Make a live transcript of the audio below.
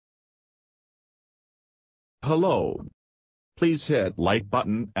Hello. Please hit like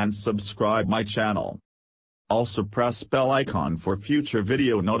button and subscribe my channel. Also press bell icon for future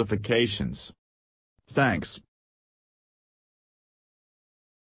video notifications. Thanks.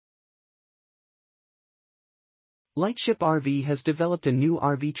 Lightship RV has developed a new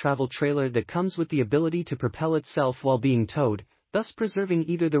RV travel trailer that comes with the ability to propel itself while being towed, thus preserving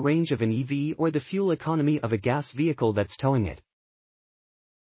either the range of an EV or the fuel economy of a gas vehicle that's towing it.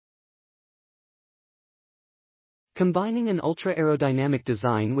 Combining an ultra-aerodynamic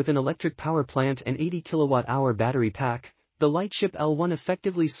design with an electric power plant and 80 kWh battery pack, the Lightship L1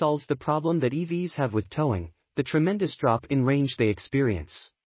 effectively solves the problem that EVs have with towing, the tremendous drop in range they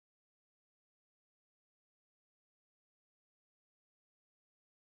experience.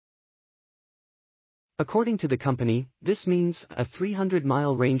 According to the company, this means a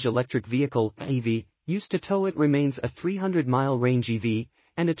 300-mile range electric vehicle (EV) used to tow it remains a 300-mile range EV,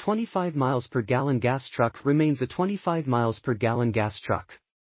 and a 25 miles per gallon gas truck remains a 25 miles per gallon gas truck.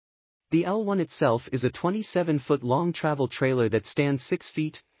 The L1 itself is a 27-foot long travel trailer that stands 6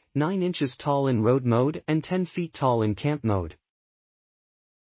 feet, 9 inches tall in road mode and 10 feet tall in camp mode.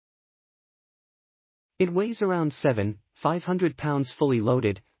 It weighs around 500 pounds fully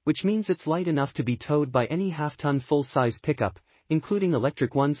loaded, which means it's light enough to be towed by any half-ton full-size pickup, including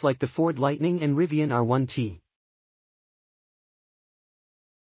electric ones like the Ford Lightning and Rivian R1T.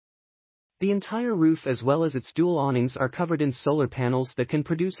 The entire roof as well as its dual awnings are covered in solar panels that can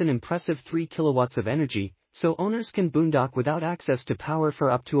produce an impressive 3 kilowatts of energy, so owners can boondock without access to power for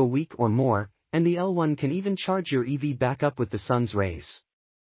up to a week or more, and the L1 can even charge your EV back up with the sun's rays.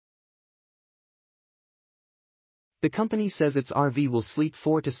 The company says its RV will sleep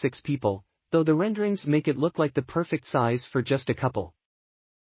 4 to 6 people, though the renderings make it look like the perfect size for just a couple.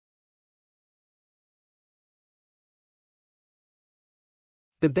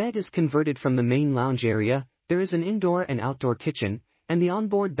 The bed is converted from the main lounge area, there is an indoor and outdoor kitchen, and the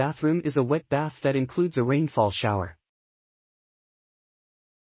onboard bathroom is a wet bath that includes a rainfall shower.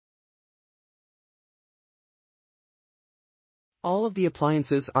 All of the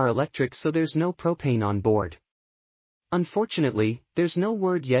appliances are electric, so there's no propane on board. Unfortunately, there's no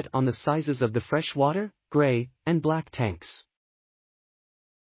word yet on the sizes of the freshwater, gray, and black tanks.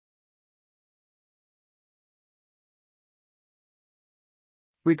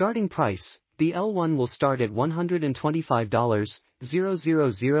 Regarding price, the L1 will start at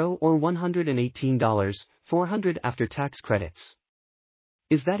 $125,000 or $118,400 after tax credits.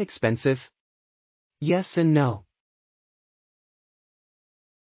 Is that expensive? Yes and no.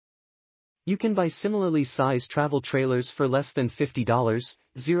 You can buy similarly sized travel trailers for less than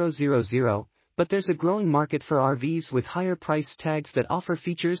 $50,000, but there's a growing market for RVs with higher price tags that offer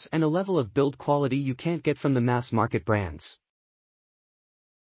features and a level of build quality you can't get from the mass market brands.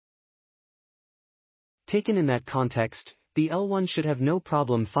 Taken in that context, the L1 should have no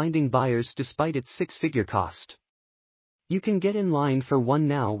problem finding buyers despite its six-figure cost. You can get in line for one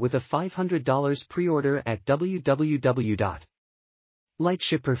now with a $500 pre-order at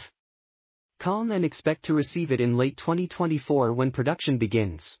www.lightship.com and expect to receive it in late 2024 when production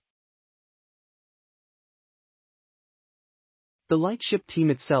begins. The Lightship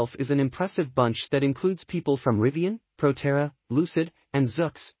team itself is an impressive bunch that includes people from Rivian, Proterra, Lucid, and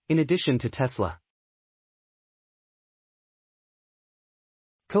Zoox, in addition to Tesla.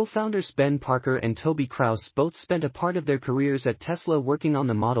 Co-founders Ben Parker and Toby Kraus both spent a part of their careers at Tesla working on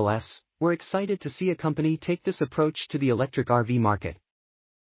the Model S. We're excited to see a company take this approach to the electric RV market.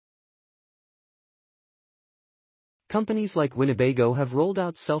 Companies like Winnebago have rolled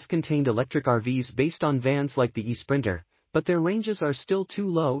out self-contained electric RVs based on vans like the eSprinter, but their ranges are still too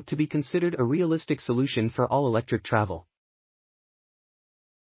low to be considered a realistic solution for all-electric travel.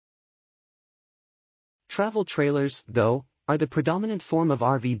 Travel trailers, though, are the predominant form of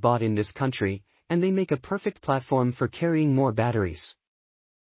RV bought in this country, and they make a perfect platform for carrying more batteries.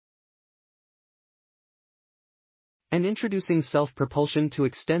 And introducing self-propulsion to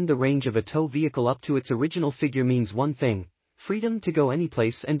extend the range of a tow vehicle up to its original figure means one thing: freedom to go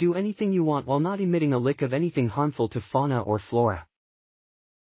anyplace and do anything you want while not emitting a lick of anything harmful to fauna or flora.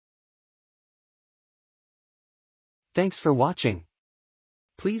 Thanks for watching.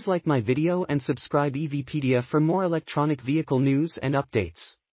 Please like my video and subscribe EVPedia for more electronic vehicle news and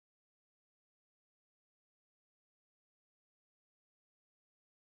updates.